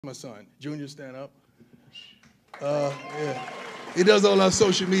My son, Junior, stand up. Yeah. He does all our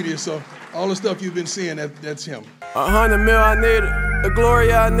social media, so all the stuff you've been seeing, that's him. 100 mil, I need it. The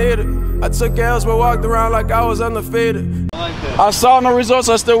glory, I need it. I took L's but walked around like I was undefeated. I saw no results,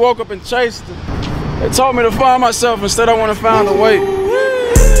 I still woke up and chased it. They told me to find myself, instead I want to find a way.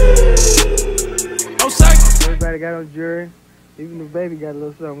 No second. Everybody got on jury. Even the baby got a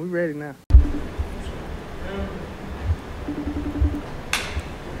little something. We ready now.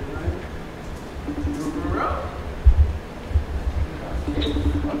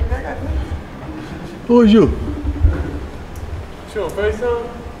 Who is you? Sure, FaceTime?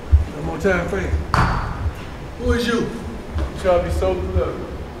 One more time, face. Who is you? You try to be so clever.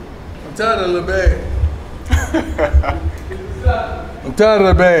 I'm tired of the little bag. I'm tired of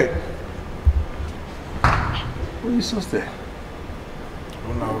the bag. Where you supposed to?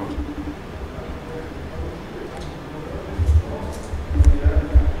 Who knows?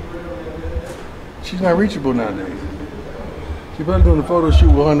 She's not reachable nowadays. She probably doing a photo shoot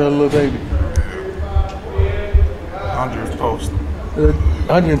with her and her little baby. 100th post.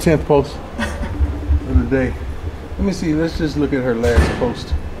 110th post of the day. Let me see, let's just look at her last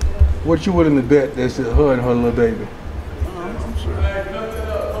post. What you willing to bet that's her and her little baby? I'm sure.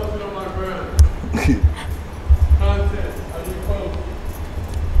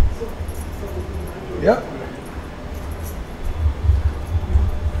 Yep.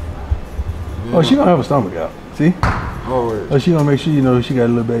 Oh, she don't have a stomach out. See? Always. Oh, she gonna make sure you know she got a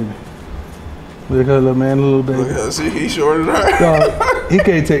little baby. Look at her little man, little baby. Look at her, see, he's shorter than her. Dog, he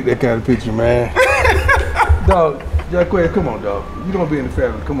can't take that kind of picture, man. Dog, Jacquez, come on, dog. You gonna be in the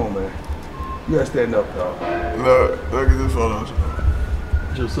family. Come on, man. You gotta stand up, dog. Look at this photo.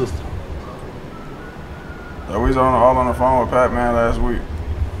 It's your sister. We was all on the phone with Pat Man last week.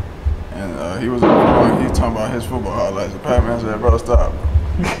 And he was on the phone, he was talking about his football highlights. And Pat Man said, bro, stop.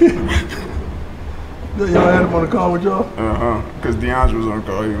 Y'all had him on the call with y'all? Because Deion was on the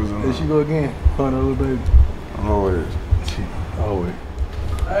call. He was on. There she go again. Find her little baby. Always. Always.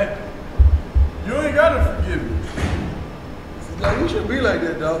 Hey, you ain't got to forgive me. Like, you shouldn't be like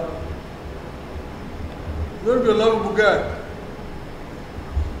that, dog. You're gonna be a lovable guy.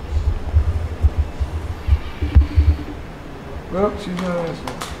 Well, she's not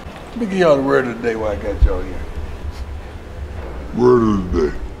answering. Let me give y'all the word of the day while I got y'all here. Word of the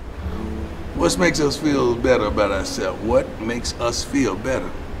day. What makes us feel better about ourselves? What makes us feel better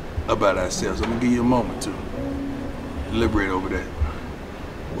about ourselves? I'm gonna give you a moment to deliberate over that.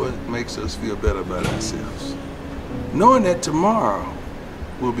 What makes us feel better about ourselves? Knowing that tomorrow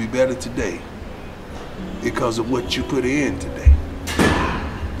will be better today because of what you put in today.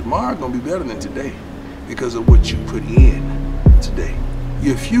 Tomorrow gonna be better than today because of what you put in today.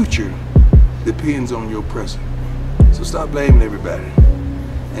 Your future depends on your present. So stop blaming everybody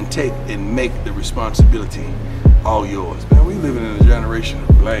and take and make the responsibility all yours. Man, we living in a generation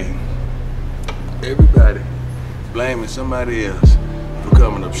of blame. Everybody blaming somebody else for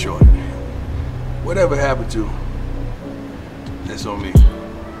coming up short. Whatever happened to, that's on me.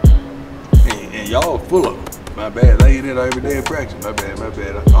 And y'all full of them. My bad. I hear that every day in practice. My bad, my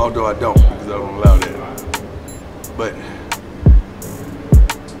bad. Although I don't, because I don't allow that. But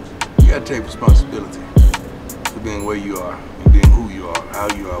you gotta take responsibility for being where you are, and being who you are, how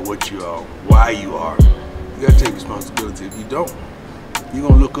you are, what you are, why you are. You gotta take responsibility. If you don't, you're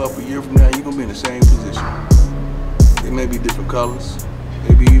gonna look up a year from now, you're gonna be in the same position. It may be different colors,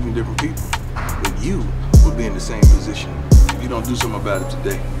 maybe even different people, but you will be in the same position if you don't do something about it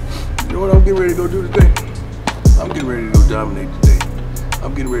today. You know what I'm getting ready to go do today? I'm getting ready to go dominate today.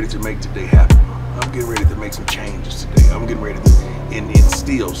 I'm getting ready to make today happen. I'm getting ready to make some changes today. I'm getting ready to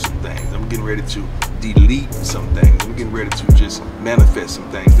instill some things. I'm getting ready to delete some things. I'm getting ready to just manifest some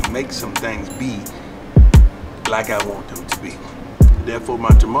things, to make some things be like I want them to be. Therefore, my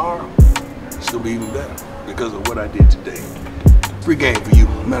tomorrow will still be even better because of what I did today. Free game for you.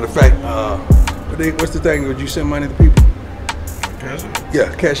 Matter of fact, what's the thing? Would you send money to people? Cash App?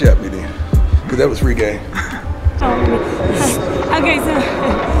 Yeah, cash out me then, because that was free game. Okay, so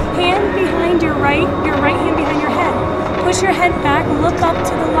hand behind your right hand behind your head. Push your head back, look up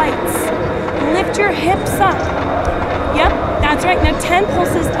to the lights. Lift your hips up. Yep, that's right. Now 10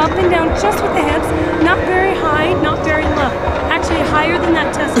 pulses up and down just with the hips. Not very high, not very low. Actually higher than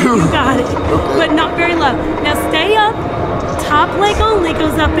that, Tessa. You got it. But not very low. Now stay up. Top leg only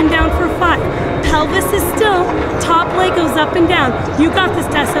goes up and down for 5. Pelvis is still. Top leg goes up and down. You got this,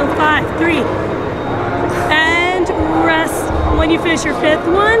 Tessa. 5, 3. And rest when you finish your 5th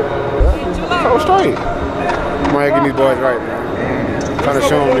one. So straight. I'm getting these boys right, man. Trying to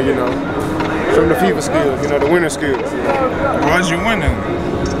show them, show them the FIFA skills, the winning skills. Why'd you win then?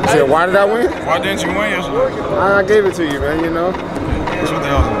 said, why did I win? Why didn't you win yesterday? I gave it to you, man, you know. That's what the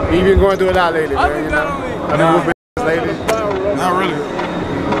hell. You've been going through a lot lately, man, you know. I've been whooping lately. Not really.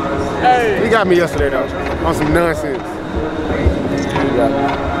 He got me yesterday, though, on some nonsense.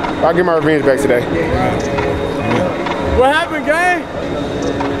 I'll get my revenge back today. What happened, gang?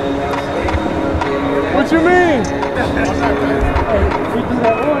 What you mean?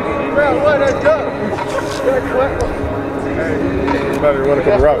 Better run a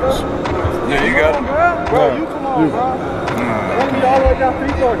couple routes. Yeah, you got it. Bro, you come on, bro. Run me all the way down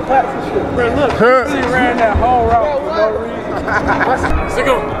 3 yards, claps and shit. Bro, look, he really ran that whole route for no reason. Stick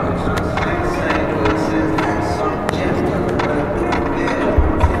him.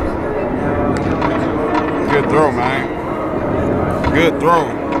 Good throw, man. Good throw.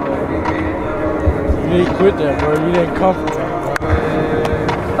 You didn't quit that, bro. You didn't comfort that, bro.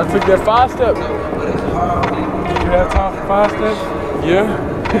 I took that 5 step. You have time for 5 steps? Yeah.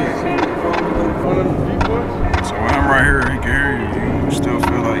 One of the deep ones? So when I'm right here, he can hear you. You still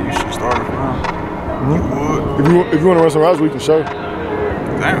feel like you should start it from him? You would. If you want to run some routes, we can show.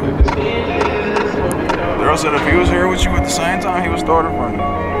 Damn. Daryl said if he was here with you at the same time, he would start it from you.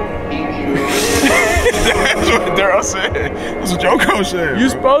 That's what Daryl said. That's what your coach said. You're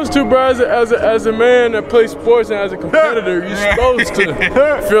supposed to, bro, as a man that plays sports and as a competitor, you're supposed to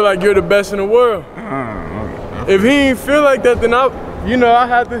feel like you're the best in the world. If he ain't feel like that, then I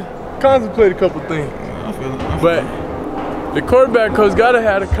had to contemplate a couple things. I feel it. But the quarterback coach gotta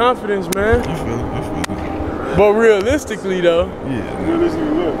have the confidence, man. I feel it. But realistically, though, Yeah.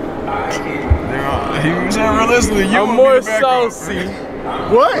 Realistically, what? He was saying realistically, you I'm more saucy.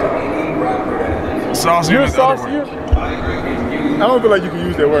 What? Saucy. You're saucier? I don't feel like you can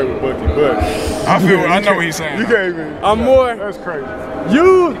use that word with Bucky, but I know what he's saying. you can't even. I'm more. That's crazy.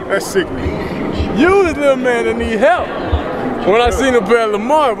 That's sickening. You the little man that need help. When I seen him play at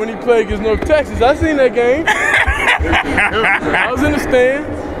Lamar when he played against North Texas, I seen that game. I was in the stands.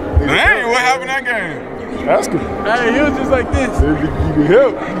 Dang, what happened that game? Ask him. Hey, he was just like this. You can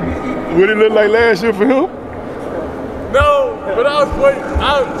help. What it look like last year for him? No, but I was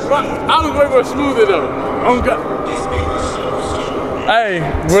way more smoother though. Oh God. Hey,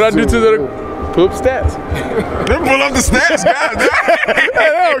 what I do to the pull up stats? They pull up the stats, guys. Hey,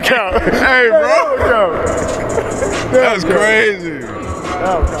 that don't count. Hey, bro. That don't count. That's crazy.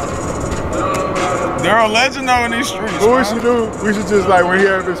 They're a legend though in these streets. What we should do, we should just like when he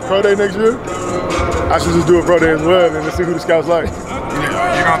have his pro day next year, I should just do a pro day as well and let's see who the scouts like. You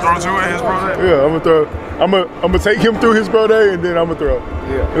gonna throw 2 at his pro day? Yeah, I'm gonna take him through his pro day and then I'm gonna throw.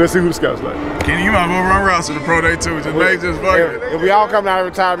 Yeah. And let's see who the scouts like. Kenny, you might go run routes to the pro day too. Just fuck it. If we all come out of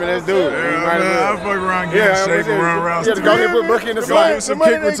retirement, let's do it. Yeah, I'll fuck around, get in shape and run routes. Yeah, go ahead and put Bucky in the slot. Do some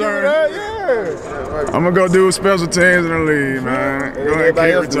kick return. I'm gonna go do special teams in the league, man. Go ahead and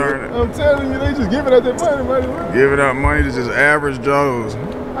kick return. I'm telling you, they just giving out that money. Giving out money to just average Joes.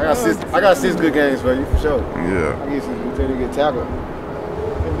 I got 6 good games for you for sure. Yeah. I get 6 until you get tackled.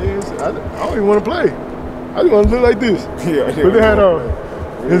 And then I don't even want to play. I just want to look like this. Yeah. Put the hat on.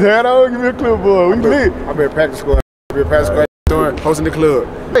 His hat on, give me a clipboard. We lit. I been practice squad. Hosting the club.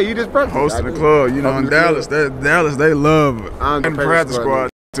 Hey, you just practice. Hosting the club. You know, in Dallas, they love practice squad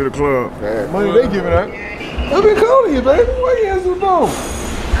to the club. Money they giving out. I've been calling you, baby. Why you answer the phone? I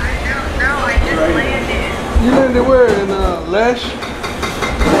don't know. I just landed. You landed where? In Lash? In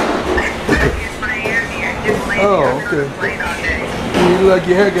Miami. I just landed. Oh, I've been okay. on the plane all day. You look like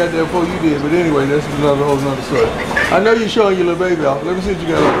your hair got there before you did, but anyway, that's another whole nother story. I know you're showing your little baby off. Let me see what you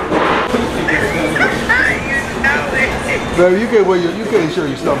got on. Baby, you can't show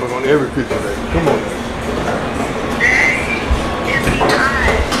your stomach on every picture, baby. Come on.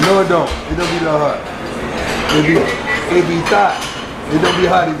 No, it don't. It don't be that hot. It be hot. It don't be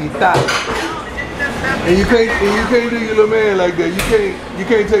hot. It be hot. And you can't do your little man like that. You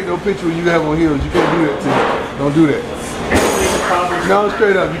can't take no picture when you have on heels. You can't do that to him. Don't do that. No,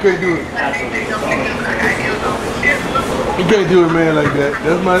 straight up. You can't do it. You can't do a man like that.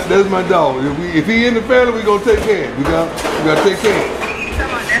 That's my dog. If he in the family, we gonna take care. We gotta take care.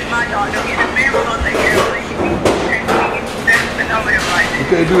 That's my dog. Don't get the family. We're gonna take care of it. You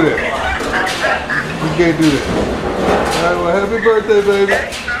can't do that. You can't do that. All right, well, happy birthday, baby.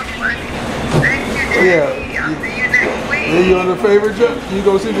 Thank you, Daddy. Yeah. I'll see you next week. Yeah, you on the favorite trip? You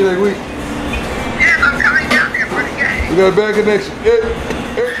gonna see me next week? Yes, I'm coming down there for the game. We got a bad connection. Bye.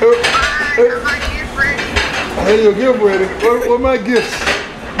 I might get ready. Hey, your gift ready. What my gifts? You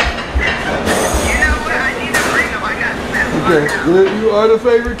know what? I need to bring them. I got them. Okay, you are the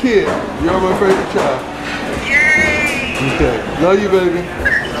favorite kid. You are my favorite child. Yay. Okay, love you, baby.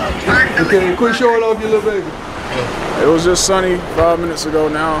 Okay, quit showing off your little baby. It was just sunny 5 minutes ago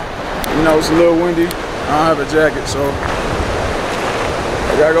now. You know, it's a little windy. I don't have a jacket, so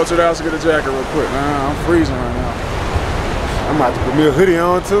I gotta go to the house to get a jacket real quick, man. I'm freezing right now. I'm about to put me a hoodie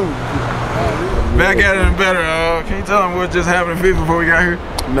on too. Back at it and better. Can you tell them what just happened to FIFA before we got here?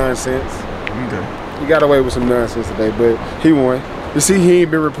 Nonsense. Okay. He got away with some nonsense today, but he won. You see, he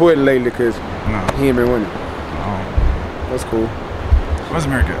ain't been reporting lately because he ain't been winning. Oh. That's cool. What's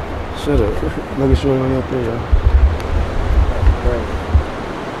America? Shut up. Look at you on up there, y'all.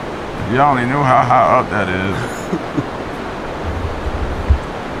 Y'all only knew how high up that is.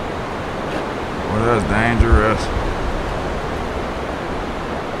 Well, that's dangerous.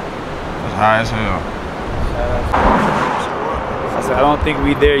 That's high as hell. I said, I don't think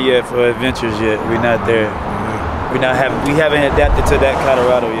we there yet for adventures yet. We're not there. We haven't adapted to that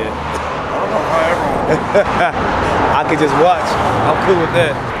Colorado yet. I don't know how everyone. I could just watch. I'm cool with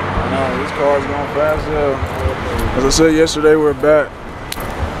that. No, this car's going fast as hell. As I said yesterday, we're back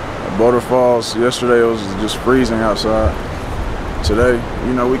at Boulder Falls. Yesterday it was just freezing outside. Today,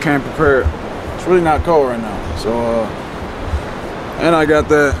 you know, we came prepared. It's really not cold right now. So, and I got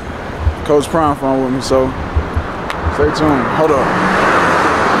that Coach Prime phone with me, so stay tuned. Hold up.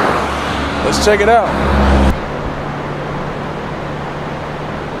 Let's check it out.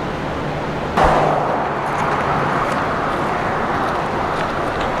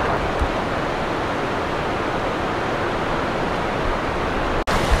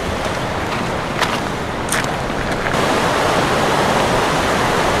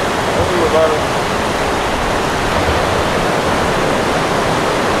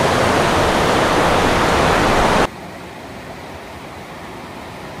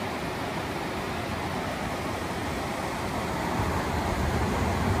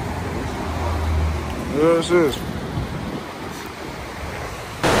 Yeah, this is.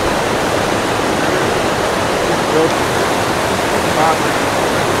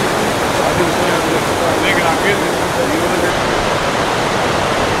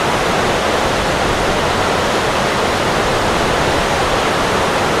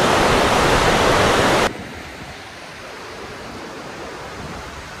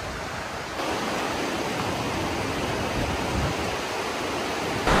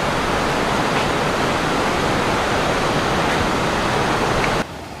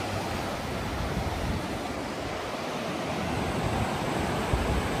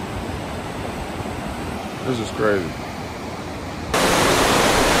 This is crazy.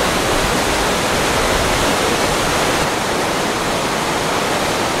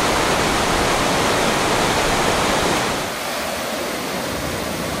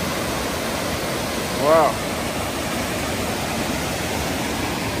 Wow.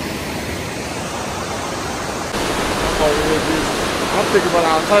 I'm thinking about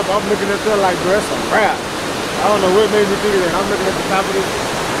all type. I'm looking at that like, bro, that's some crap. I don't know what made me think of that. I'm looking at the top of this.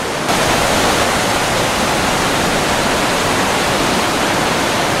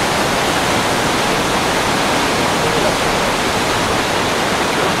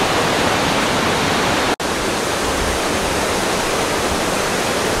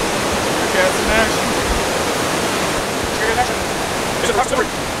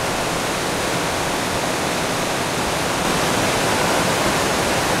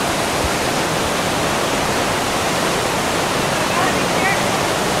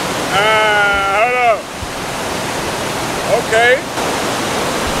 Hold up. Okay.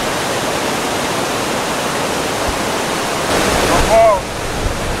 Oh,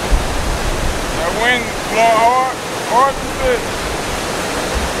 that wind blowing hard as this.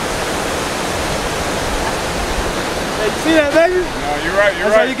 Hey, you see that, baby? No, you're right,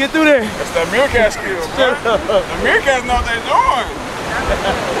 That's how you get through there. That's that meerkat skill, bro. The meerkats know what they're doing.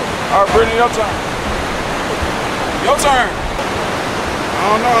 All right, Brittany, your turn. Your turn. I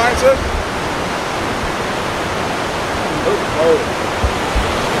don't know, I ain't touching. I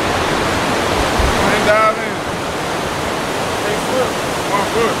ain't dive in. 8 foot. 1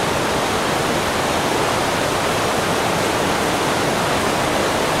 foot.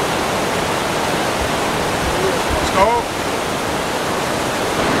 It's cold.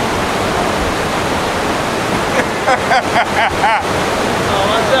 Oh,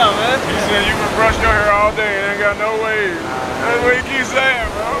 watch out, man. He said you can brush your hair all day and ain't got no waves. That's what he keeps saying,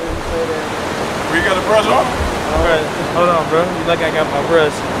 bro. We got a brush on? Alright, hold on, bro. You like I got my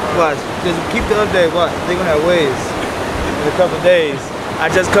brush. Watch. Just keep the update. Watch. They're gonna have waves in a couple of days.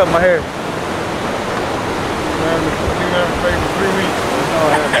 I just cut my hair. You never paid for 3 weeks.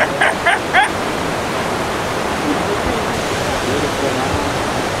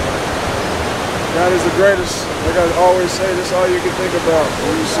 God is the greatest. Like I always say, this is all you can think about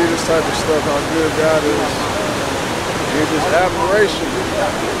when you see this type of stuff, how good God is. It's just admiration.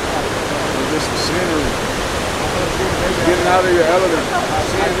 It's just the scenery. Getting out of your element.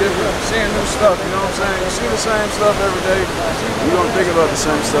 Seeing new stuff, you know what I'm saying? You see the same stuff every day. You don't think about the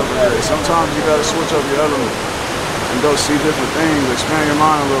same stuff every day. Sometimes you gotta switch up your element and go see different things, expand your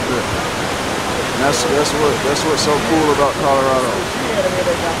mind a little bit. And that's what's so cool about Colorado.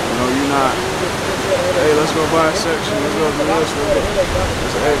 You know, you're not, hey, let's go buy a section, let's go do this,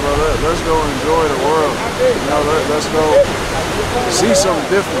 hey bro, let's go enjoy the world. You know, let's go see something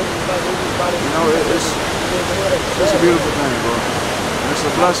different. You know, it's a beautiful thing, bro. It's a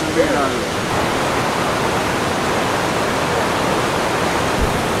blessing being out here.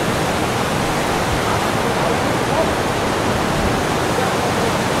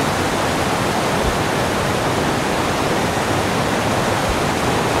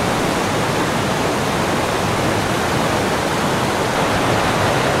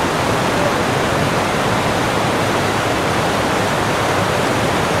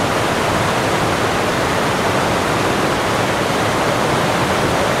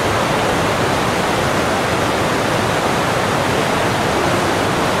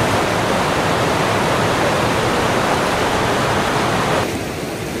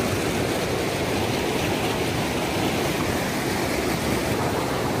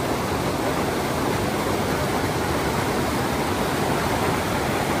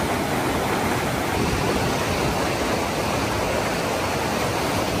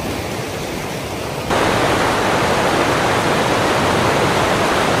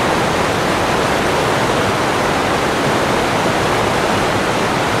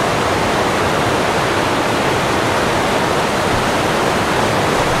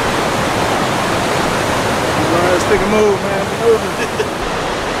 Take a move, man.